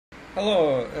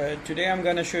Hello, today I'm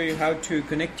gonna show you how to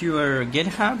connect your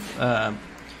GitHub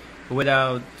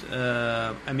without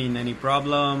any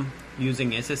problem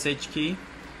using SSH key.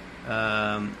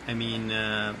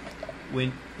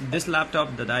 When this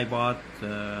laptop that I bought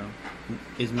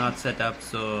is not set up,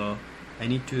 so I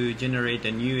need to generate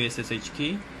a new SSH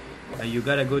key. You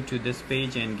gotta go to this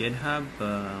page in GitHub.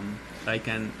 I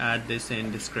can add this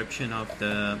in description of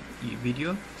the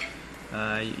video.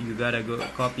 You gotta go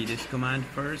copy this command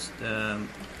first.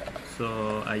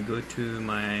 So I go to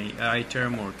my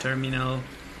iTerm or terminal.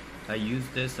 I use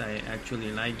this. I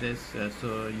actually like this.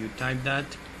 So you type that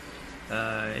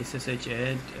SSH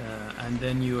add and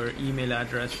then your email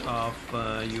address of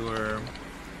your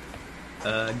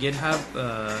GitHub.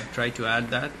 Try to add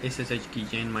that SSH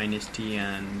keychain -t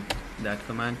and that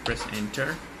command. Press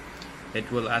enter.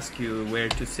 It will ask you where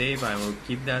to save. I will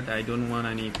keep that. I don't want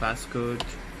any passcode.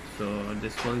 So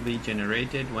this will be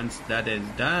generated. Once that is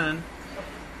done,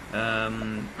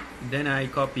 then I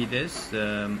copy this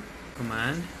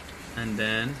command and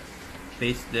then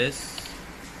paste this,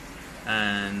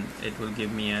 and it will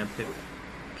give me a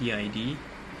PID.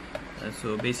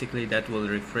 So basically that will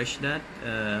refresh that.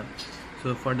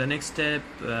 So for the next step,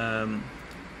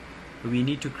 we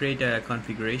need to create a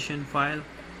configuration file.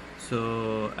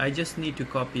 So I just need to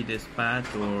copy this path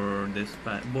or this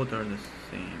path, both are the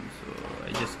same. So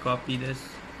I just copy this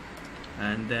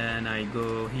and then I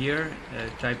go here,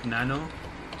 type nano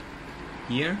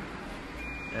here.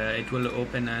 It will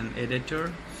open an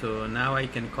editor. So now I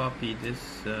can copy this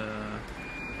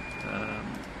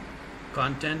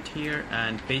content here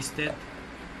and paste it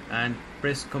and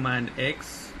press Command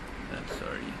X,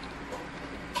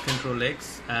 Control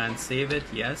X and save it.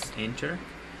 Yes, enter.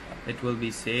 It will be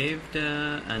saved,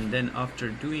 and then after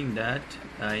doing that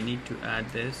I need to add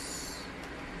this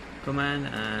command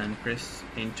and press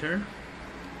enter.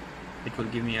 It will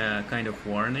give me a kind of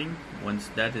warning. Once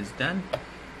that is done,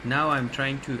 now I'm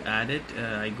trying to add it.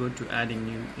 I go to adding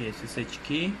new SSH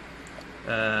key.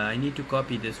 I need to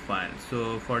copy this file.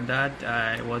 So for that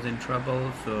I was in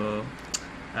trouble, so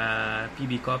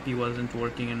pb copy wasn't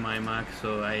working in my Mac,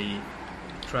 so I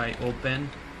try open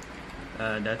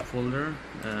that folder.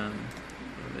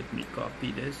 Let me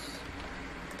copy this.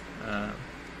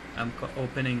 I'm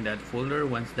opening that folder.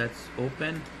 Once that's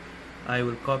open, I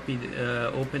will copy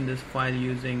open this file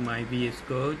using my VS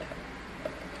Code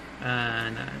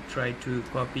and try to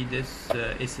copy this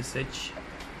SSH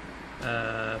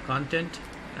content.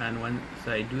 And once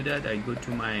I do that, I go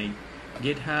to my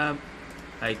GitHub.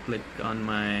 I click on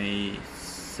my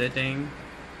setting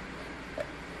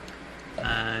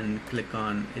and click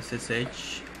on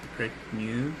SSH, create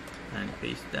new and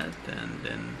paste that, and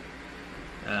then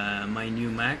my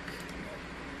new Mac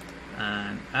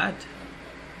and add.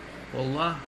 Wallah.